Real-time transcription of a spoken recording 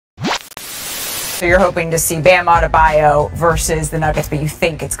So you're hoping to see Bam Adebayo versus the Nuggets, but you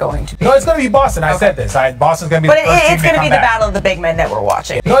think it's going to be... No, it's going to be Boston. I said this. Boston's going to be the first team to come back. But it's going to be the battle of the big men that we're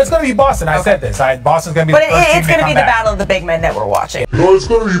watching. No, it's going to be Boston. I said this. Boston's going to be the first team to come back. But it's going to be the battle of the big men that we're watching. No, it's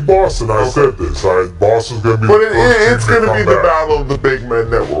going to be Boston. I said this. Boston's going to be the first team to come back. It's going to be the battle of the big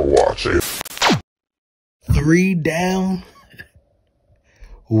men that we're watching. 3 down.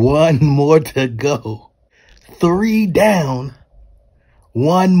 1 more to go. 3 down.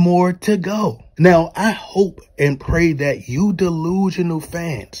 1 more to go. Now, I hope and pray that you delusional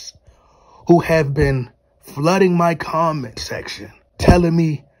fans who have been flooding my comment section, telling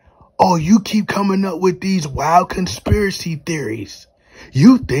me, oh, you keep coming up with these wild conspiracy theories.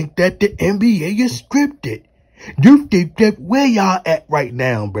 You think that the NBA is scripted. You think that where y'all at right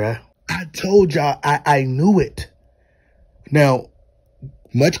now, bruh? I told y'all I knew it. Now,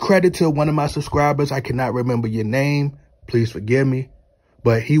 much credit to one of my subscribers. I cannot remember your name. Please forgive me.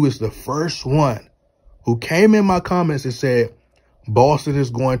 But he was the first one who came in my comments and said, Boston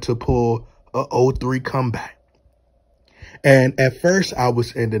is going to pull a 0-3 comeback. And at first I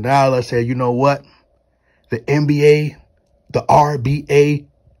was in denial. I said, you know what? The NBA, the RBA,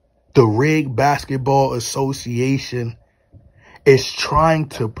 the Rigged Basketball Association is trying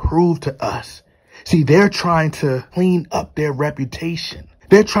to prove to us. See, they're trying to clean up their reputation.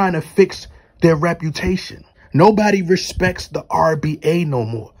 They're trying to fix their reputation. Nobody respects the RBA no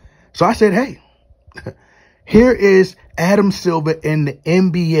more. So I said, hey, here is Adam Silver and the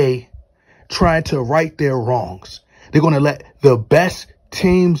NBA trying to right their wrongs. They're going to let the best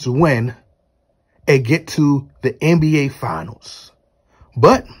teams win and get to the NBA Finals.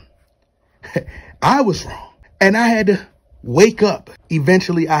 But I was wrong. And I had to wake up.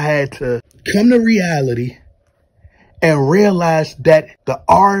 Eventually, I had to come to reality and realize that the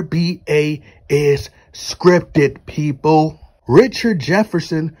RBA is scripted, people. Richard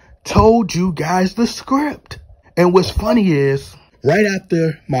Jefferson told you guys the script. And what's funny is, right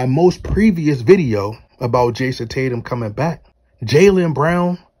after my most previous video about Jason Tatum coming back, Jaylen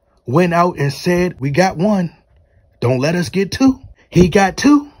Brown went out and said, we got 1. Don't let us get 2. He got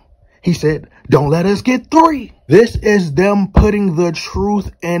 2. He said, don't let us get 3. This is them putting the truth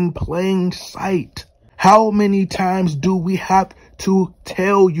in plain sight. How many times do we have to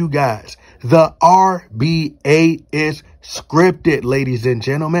tell you guys? The RBA is scripted, ladies and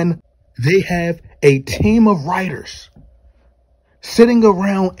gentlemen. They have a team of writers sitting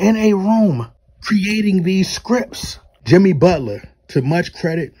around in a room creating these scripts. Jimmy Butler, to much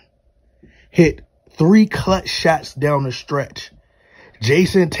credit, hit 3 clutch shots down the stretch.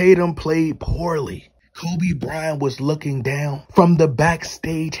 Jason Tatum played poorly. Kobe Bryant was looking down from the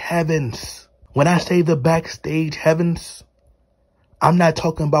backstage heavens. When I say the backstage heavens, I'm not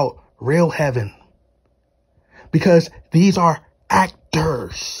talking about real heaven. Because these are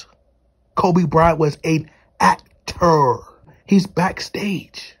actors. Kobe Bryant was an actor. He's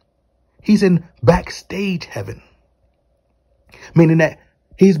backstage. He's in backstage heaven. Meaning that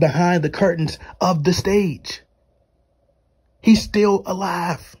he's behind the curtains of the stage. He's still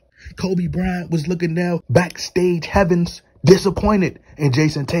alive. Kobe Bryant was looking down backstage heavens, disappointed in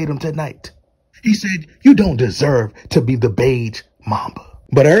Jason Tatum tonight. He said, you don't deserve to be the beige Mamba.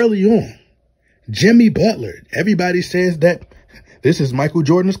 But early on, Jimmy Butler, everybody says that this is Michael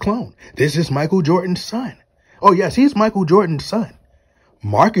Jordan's clone. This is Michael Jordan's son. Oh, yes, he's Michael Jordan's son.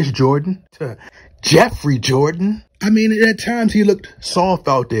 Marcus Jordan, Jeffrey Jordan. I mean, at times he looked soft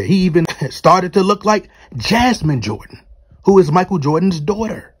out there. He even started to look like Jasmine Jordan, who is Michael Jordan's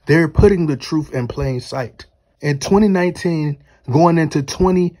daughter. They're putting the truth in plain sight. In 2019, going into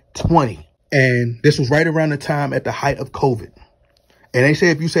 2020, and this was right around the time at the height of COVID. And they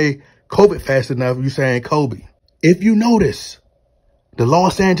say if you say COVID fast enough, you're saying Kobe. If you notice, the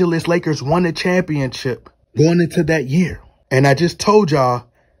Los Angeles Lakers won the championship going into that year. And I just told y'all,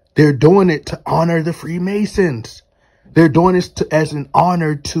 they're doing it to honor the Freemasons. They're doing this as an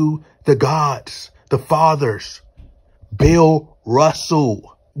honor to the gods, the fathers. Bill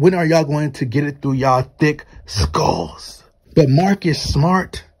Russell. When are y'all going to get it through y'all thick skulls? But Marcus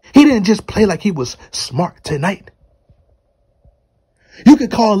Smart, he didn't just play like he was smart tonight. You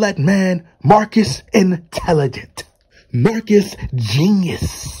could call that man Marcus Intelligent. Marcus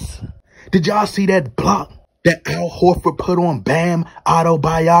Genius. Did y'all see that block that Al Horford put on Bam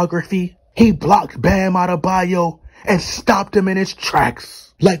autobiography? He blocked Bam Adebayo and stopped him in his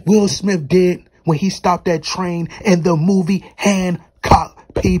tracks. Like Will Smith did when he stopped that train in the movie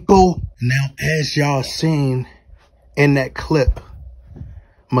Hancock, people. Now, as y'all seen in that clip,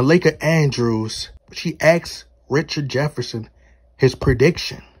 Malika Andrews, she asked Richard Jefferson his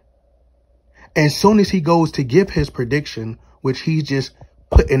prediction. As soon as he goes to give his prediction, which he just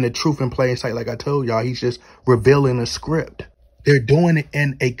putting the truth in plain sight. Like I told y'all, he's just revealing a script. They're doing it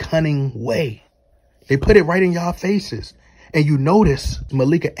in a cunning way. They put it right in y'all faces. And you notice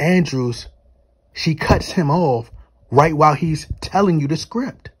Malika Andrews, she cuts him off right while he's telling you the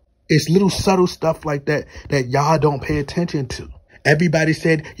script. It's little subtle stuff like that that y'all don't pay attention to. Everybody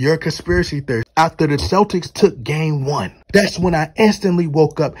said you're a conspiracy theorist. After the Celtics took game 1, that's when I instantly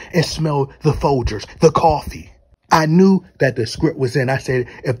woke up and smelled the Folgers, the coffee. I knew that the script was in. I said,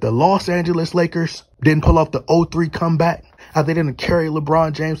 if the Los Angeles Lakers didn't pull off the 0-3 comeback, how they didn't carry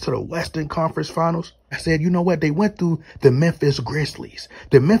LeBron James to the Western Conference Finals, I said, you know what? They went through the Memphis Grizzlies.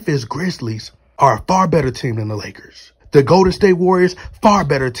 The Memphis Grizzlies are a far better team than the Lakers. The Golden State Warriors, far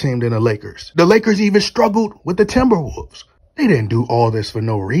better team than the Lakers. The Lakers even struggled with the Timberwolves. They didn't do all this for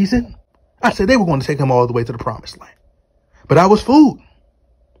no reason. I said they were going to take them all the way to the promised land. But I was fooled.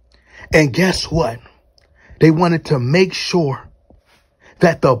 And guess what? They wanted to make sure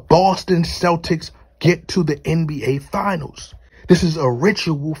that the Boston Celtics get to the NBA Finals. This is a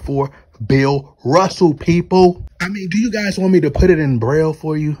ritual for Bill Russell, people. I mean, do you guys want me to put it in Braille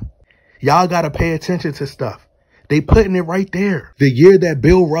for you? Y'all got to pay attention to stuff. They putting it right there. The year that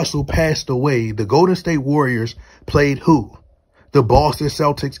Bill Russell passed away, the Golden State Warriors played who? The Boston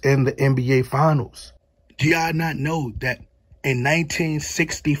Celtics in the NBA Finals. Do y'all not know that in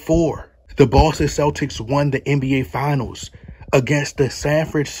 1964, the Boston Celtics won the NBA Finals against the San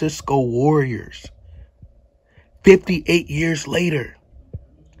Francisco Warriors? 58 years later,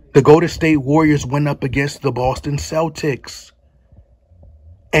 the Golden State Warriors went up against the Boston Celtics.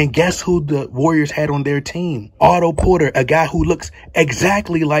 And guess who the Warriors had on their team? Otto Porter, a guy who looks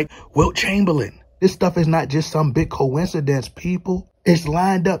exactly like Wilt Chamberlain. This stuff is not just some big coincidence, people. It's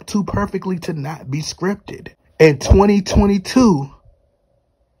lined up too perfectly to not be scripted. In 2022,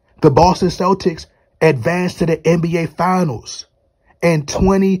 the Boston Celtics advanced to the NBA Finals. In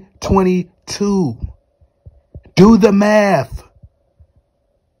 2022, do the math.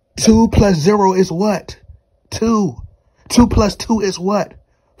 2 plus 0 is what? 2. 2 plus 2 is what?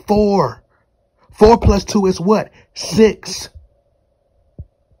 4. 4 plus 2 is what? 6.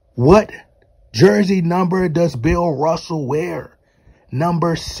 What jersey number does Bill Russell wear?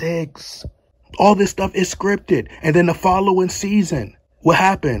 Number 6. All this stuff is scripted. And then the following season, what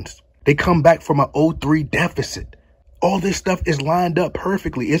happens? They come back from an 0-3 deficit. All this stuff is lined up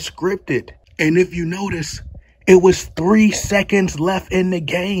perfectly. It's scripted. And if you notice, it was 3 seconds left in the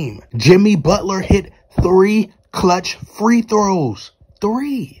game. Jimmy Butler hit 3 clutch free throws.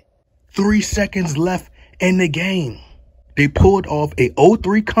 3 seconds left in the game. They pulled off a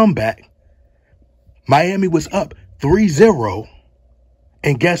 0-3 comeback. Miami was up 3-0.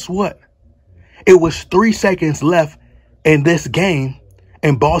 And guess what? It was 3 seconds left in this game,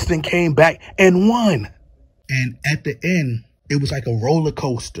 and Boston came back and won. And at the end, it was like a roller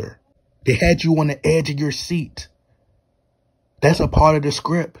coaster. They had you on the edge of your seat. That's a part of the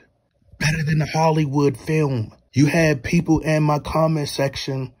script. Better than the Hollywood film. You had people in my comment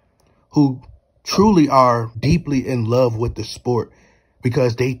section who truly are deeply in love with the sport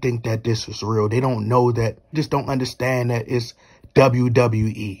because they think that this is real. They don't know that, just don't understand that it's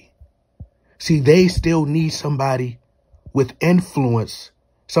WWE. See, they still need somebody with influence,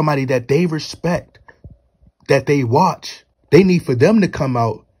 somebody that they respect, that they watch. They need for them to come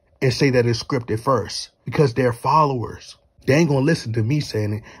out and say that it's scripted first because they're followers. They ain't gonna listen to me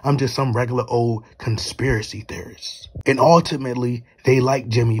saying it. I'm just some regular old conspiracy theorist. And ultimately, they like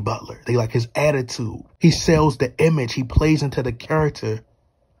Jimmy Butler. They like his attitude. He sells the image. He plays into the character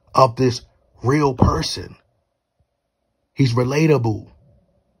of this real person. He's relatable.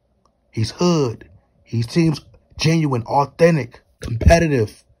 He's hood. He seems genuine, authentic,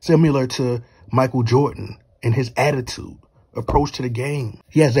 competitive, similar to Michael Jordan in his attitude, approach to the game.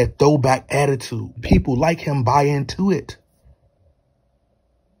 He has that throwback attitude. People like him buy into it.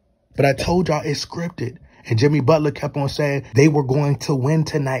 But I told y'all it's scripted. And Jimmy Butler kept on saying they were going to win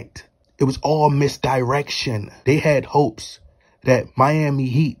tonight. It was all misdirection. They had hopes that Miami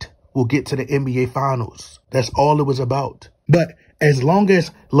Heat will get to the NBA Finals. That's all it was about. But as long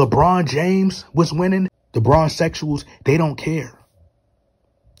as LeBron James was winning, the Bronsexuals, they don't care.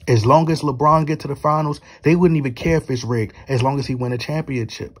 As long as LeBron get to the finals, they wouldn't even care if it's rigged, as long as he win a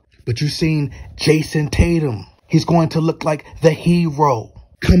championship. But you've seen Jason Tatum. He's going to look like the hero,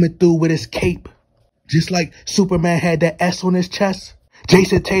 coming through with his cape. Just like Superman had that S on his chest,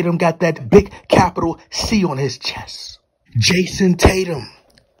 Jason Tatum got that big capital C on his chest. Jason Tatum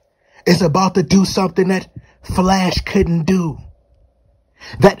is about to do something that Flash couldn't do,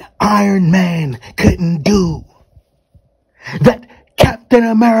 that Iron Man couldn't do, that Captain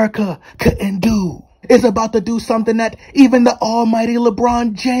America couldn't do. is about to do something that even the almighty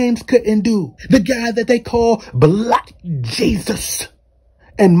LeBron James couldn't do. The guy that they call Black Jesus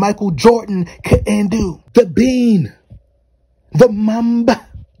and Michael Jordan couldn't do. The Bean, the Mamba,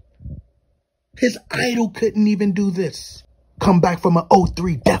 his idol couldn't even do this. Come back from an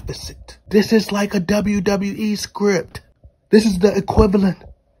 0-3 deficit. This is like a WWE script. This is the equivalent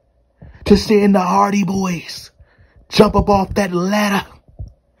to seeing the Hardy Boys jump up off that ladder.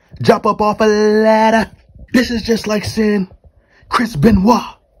 Jump up off a ladder. This is just like seeing Chris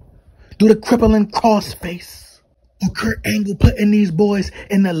Benoit do the crippling crossface. Or Kurt Angle putting these boys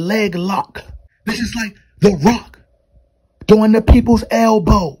in the leg lock. This is like The Rock doing the people's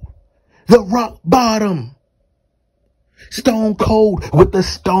elbow. The rock bottom. Stone Cold with the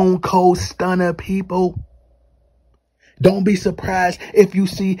Stone Cold Stunner, people. Don't be surprised if you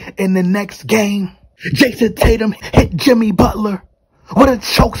see in the next game, Jason Tatum hit Jimmy Butler with a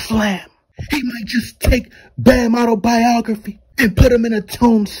choke slam. He might just take Bam Autobiography and put him in a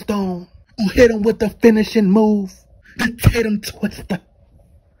tombstone. Or hit him with the finishing move. The Tatum Twister.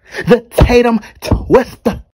 The Tatum Twister.